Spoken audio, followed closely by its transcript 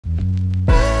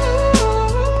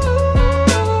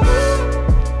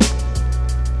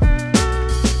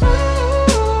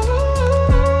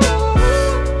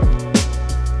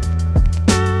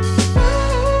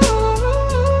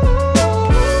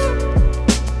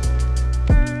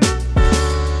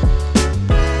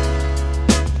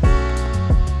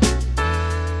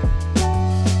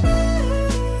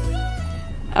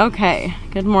Okay,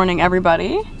 good morning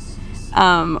everybody.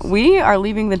 We are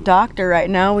leaving the doctor right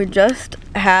now. We just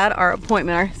had our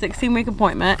appointment, our 16-week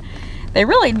appointment. They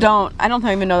really don't, I don't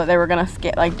even know that they were gonna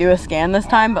do a scan this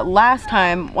time, but last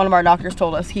time one of our doctors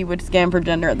told us he would scan for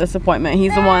gender at this appointment.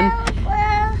 He's the one,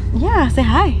 yeah, say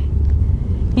hi.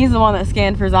 He's the one that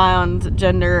scanned for Zion's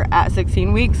gender at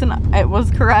 16 weeks and it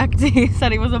was correct. He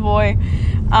said he was a boy.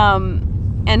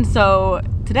 And so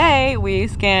today we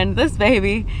scanned this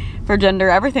baby for gender.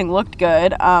 Everything looked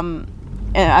good. And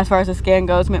as far as the scan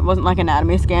goes, it wasn't like an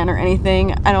anatomy scan or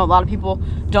anything. I know a lot of people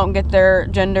don't get their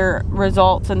gender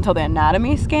results until the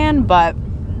anatomy scan, but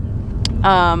what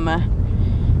am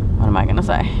I gonna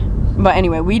say? But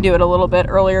anyway, we do it a little bit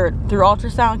earlier through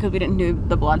ultrasound because we didn't do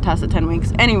the blood test at 10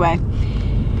 weeks. Anyway,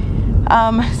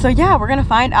 so yeah, we're gonna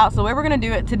find out. So the way we're gonna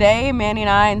do it today, Manny and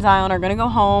I and Zion are gonna go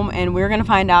home and we're gonna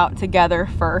find out together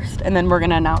first, and then we're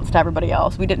gonna announce to everybody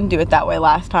else. We didn't do it that way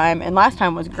last time, and last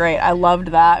time was great. I loved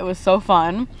that. It was so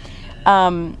fun.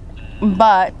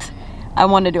 But I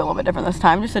wanted to do a little bit different this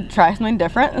time, just to try something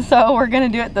different. So we're gonna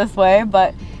do it this way.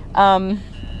 But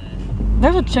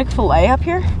there's a Chick-fil-A up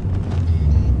here.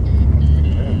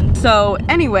 So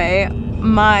anyway,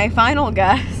 my final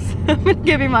guess, I'm gonna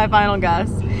give you my final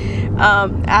guess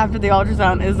after the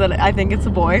ultrasound is that I think it's a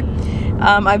boy.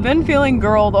 I've been feeling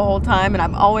girl the whole time, and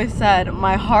I've always said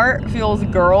my heart feels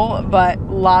girl, but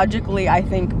logically I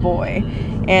think boy.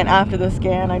 And after the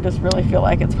scan, I just really feel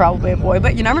like it's probably a boy,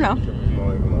 but you never know.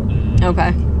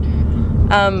 Okay.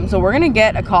 So we're gonna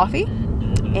get a coffee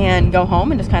and go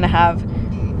home and just kind of have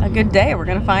a good day. We're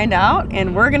gonna find out,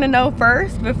 and we're gonna know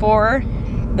first before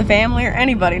the family or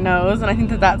anybody knows, and I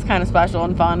think that that's kind of special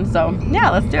and fun. So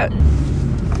yeah, let's do it.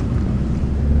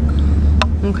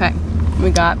 Okay, we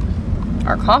got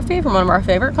our coffee from one of our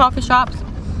favorite coffee shops,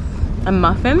 a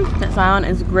muffin that Zion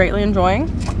is greatly enjoying,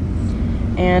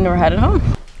 and we're headed home.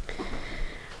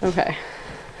 Okay,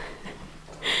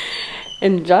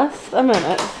 in just a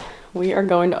minute we are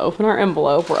going to open our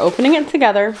envelope. We're opening it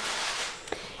together,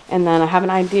 and then I have an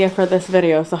idea for this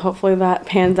video, so hopefully that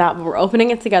pans out, but we're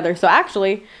opening it together. So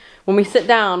actually, when we sit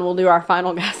down, we'll do our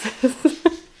final guesses.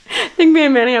 I think me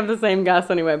and Manny have the same guess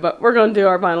anyway, but we're gonna do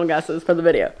our final guesses for the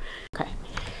video. Okay,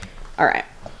 all right,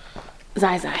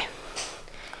 Zai.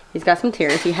 He's got some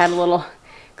tears. He had a little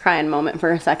crying moment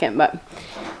for a second, but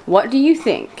what do you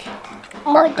think?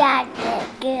 Oh,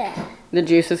 that's good. The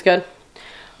juice is good?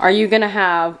 Are you gonna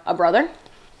have a brother?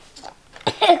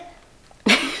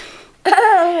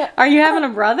 Are you having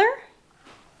a brother?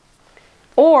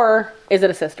 Or is it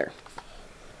a sister?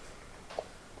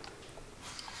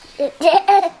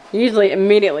 Usually,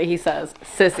 immediately he says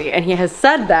sissy, and he has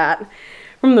said that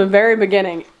from the very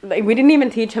beginning. We didn't even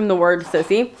teach him the word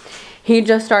sissy. He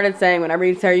just started saying, whenever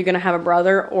you say, are you gonna have a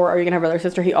brother, or are you gonna have a brother or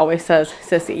sister, he always says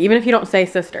sissy. Even if you don't say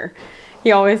sister,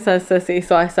 he always says sissy.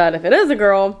 So I said, if it is a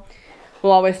girl,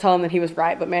 we'll always tell him that he was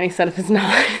right. But Manny said, if it's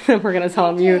not, then we're gonna tell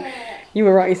him you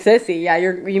were right, sissy. Yeah,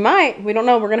 you might. We don't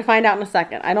know. We're gonna find out in a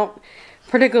second. I don't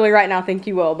particularly right now think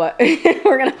you will, but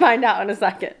we're gonna find out in a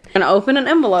second. I'm gonna open an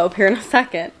envelope here in a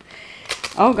second.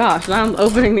 Oh gosh, now I'm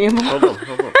opening the envelope.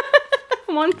 Hold on.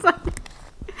 1 second.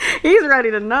 He's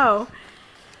ready to know.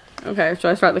 Okay, should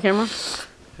I start the camera?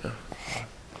 Yeah.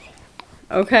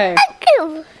 Okay.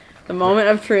 The moment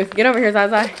of truth. Get over here,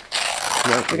 Zai.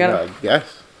 We gotta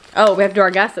guess. Oh, we have to do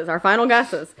our guesses, our final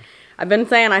guesses. I've been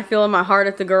saying I feel in my heart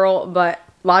it's a girl, but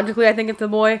logically I think it's a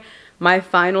boy. My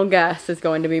final guess is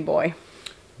going to be boy.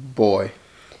 Boy.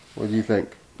 What do you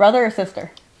think? Brother or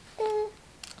sister? What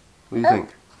do you think?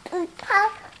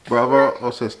 Brother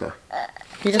or sister?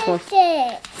 He just wants.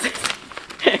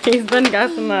 He's been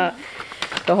guessing that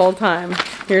the whole time.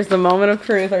 Here's the moment of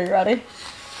truth. Are you ready?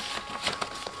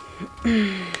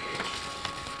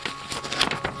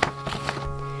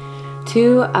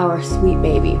 To our sweet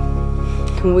baby.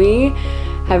 We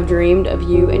have dreamed of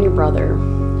you and your brother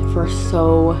for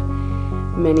so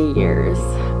many years.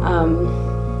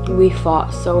 We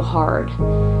fought so hard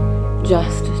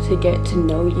just to get to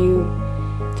know you,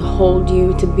 to hold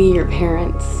you, to be your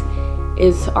parents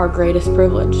is our greatest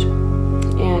privilege.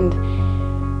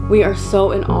 And we are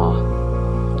so in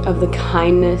awe of the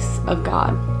kindness of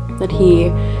God that He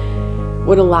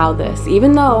would allow this.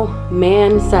 Even though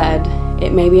man said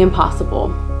it may be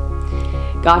impossible,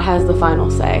 God has the final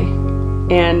say.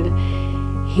 And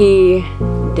He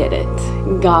did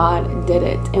it. God did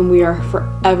it. And we are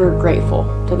forever grateful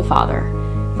to the Father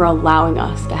for allowing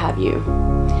us to have you.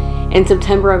 In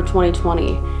September of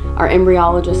 2020, our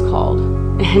embryologist called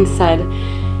and said,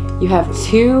 you have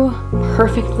 2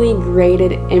 perfectly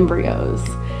graded embryos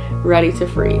ready to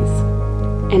freeze.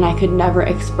 And I could never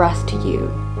express to you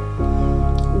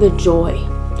the joy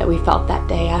that we felt that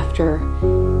day after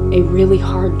a really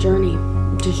hard journey,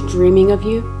 just dreaming of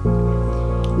you.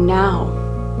 Now,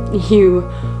 you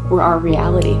were our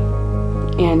reality.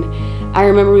 And I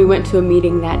remember we went to a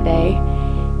meeting that day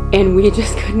and we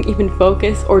just couldn't even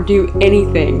focus or do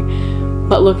anything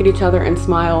but look at each other and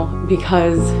smile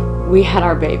because we had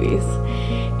our babies.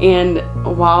 And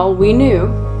while we knew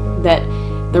that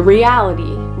the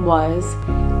reality was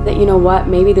that, you know what,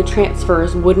 maybe the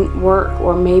transfers wouldn't work,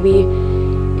 or maybe,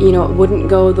 you know, it wouldn't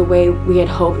go the way we had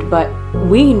hoped, but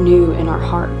we knew in our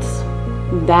hearts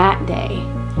that day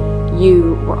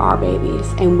you were our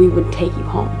babies and we would take you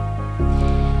home.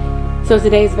 So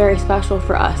today is very special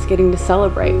for us, getting to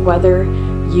celebrate whether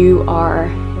you are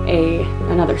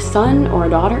another son or a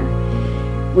daughter.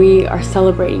 We are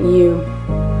celebrating you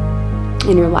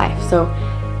in your life. So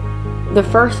the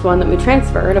first one that we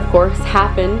transferred, of course,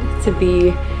 happened to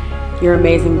be your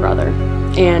amazing brother.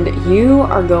 And you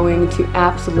are going to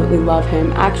absolutely love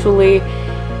him. Actually,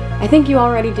 I think you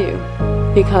already do,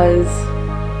 because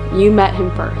you met him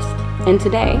first. And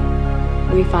today,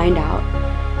 we find out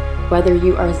whether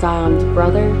you are Zion's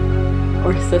brother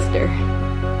or sister,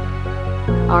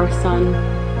 our son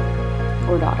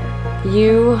or daughter.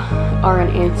 You are an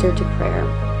answer to prayer.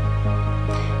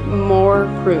 More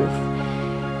proof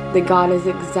that God is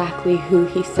exactly who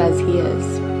He says He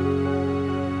is.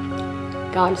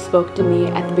 God spoke to me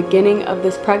at the beginning of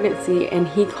this pregnancy and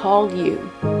He called you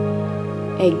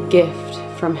a gift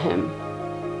from Him.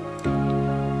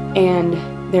 And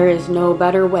there is no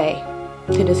better way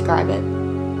to describe it,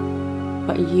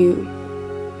 but you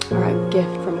are a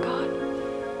gift from God,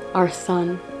 our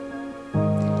son,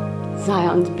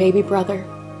 Zion's baby brother,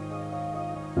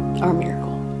 our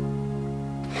miracle.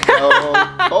 Oh,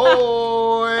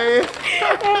 boy! It's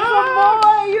a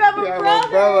boy! You have a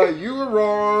brother! You were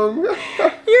wrong!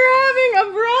 You're having a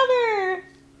brother!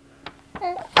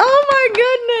 Oh my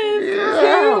goodness!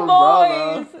 Two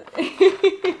boys!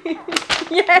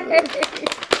 Yay!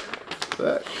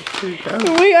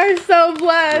 We are so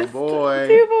blessed! Boy.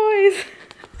 2 boys!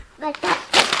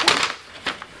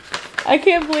 I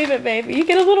can't believe it, baby. You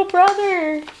get a little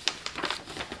brother!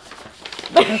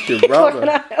 That's your brother.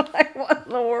 Like, what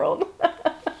in the world?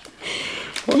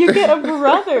 You get a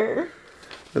brother!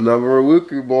 Another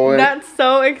Wookiee boy. That's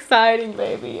so exciting,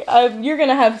 baby. You're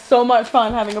gonna have so much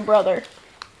fun having a brother.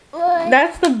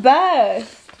 That's the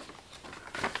best.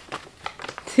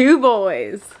 2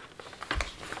 boys.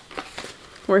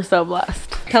 We're so blessed.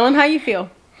 Tell him how you feel.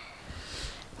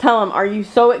 Tell him, are you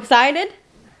so excited?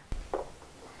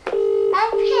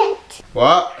 I picked.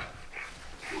 What?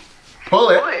 Pull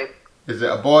it. Is it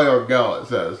a boy or a girl, it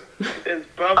says? It's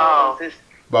brother.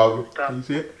 Bobby, can you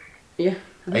see it? Yeah.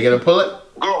 Are you gonna pull it?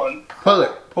 Go on. Pull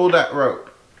it. Pull that rope.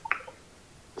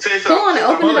 Say Pull on it.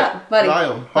 Open Pull it up, buddy.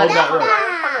 Lion, hold that rope.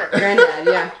 Granddad,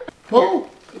 yeah. Pull.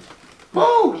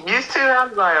 Pull. Use 2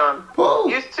 hands, Lion. Pull.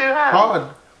 Use 2 hands. Hard.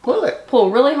 Pull it. Pull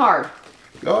really hard.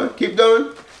 Go on. Keep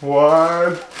going.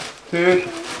 1, 2,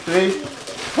 3.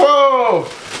 Pull.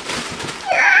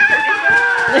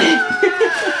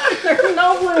 There's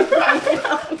no blue.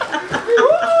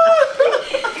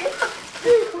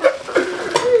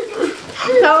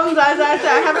 Tell him, Zaza, I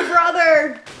have a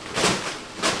brother.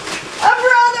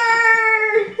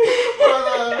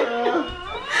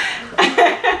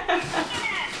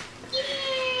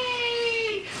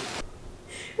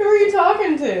 Who are you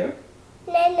talking to?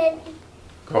 Nana.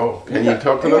 Go. Can you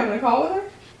talk to Are you them? having a call with her?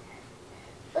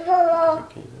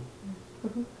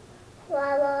 Mama.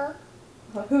 Mama.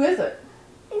 Who is it?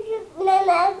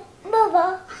 Nana.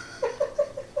 Mama.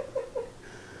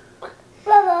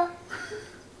 Mama.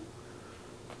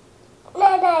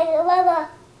 Nana. Mama.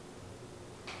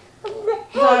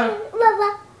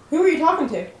 Mama. Who are you talking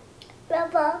to?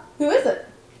 Mama. Who is it?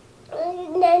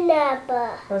 Nana.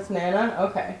 That's Nana?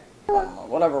 Okay.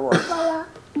 Whatever works. Mama.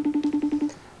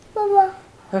 Mama.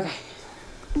 Okay.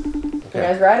 You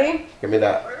guys ready? Give me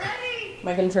that.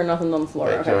 Making sure nothing's on the floor.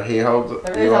 Make sure Okay. he holds it.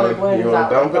 There is other balloons wanna out.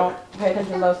 dump it? Don't pay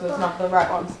attention to those because it's not the right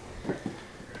ones.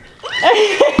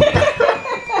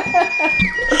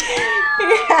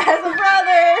 He has a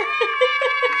brother.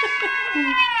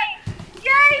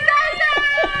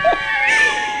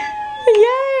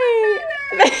 Yay!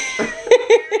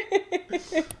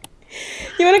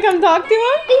 You want to come talk to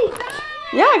him?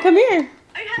 Yeah, come here.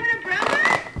 Are you having a brother?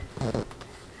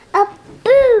 A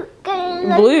boo.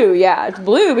 Blue, yeah, it's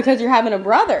blue because you're having a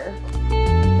brother.